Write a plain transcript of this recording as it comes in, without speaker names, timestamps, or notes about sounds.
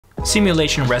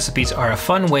Simulation recipes are a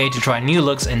fun way to try new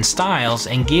looks and styles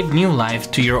and give new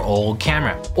life to your old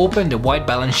camera. Open the white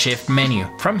balance shift menu.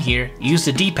 From here, use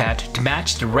the D-pad to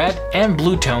match the red and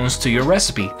blue tones to your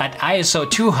recipe. At ISO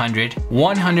 200,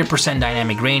 100%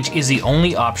 dynamic range is the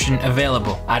only option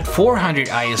available. At 400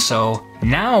 ISO,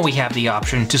 now we have the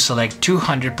option to select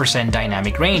 200%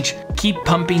 dynamic range. Keep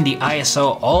pumping the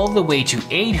ISO all the way to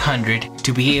 800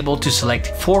 to be able to select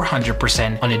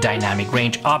 400% on the dynamic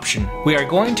range option. We are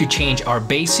going to change our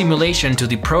base simulation to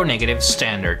the Pro Negative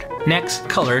standard. Next,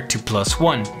 color to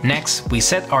 +1. Next, we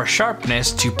set our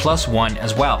sharpness to +1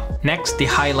 as well. Next, the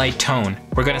highlight tone.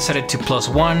 We're going to set it to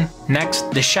 +1.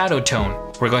 Next, the shadow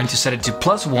tone. We're going to set it to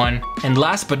 +1. And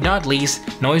last but not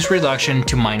least, noise reduction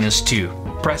to -2.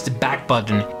 Press the back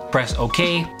button, press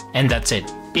OK, and that's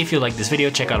it. If you like this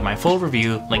video, check out my full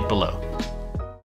review, link below.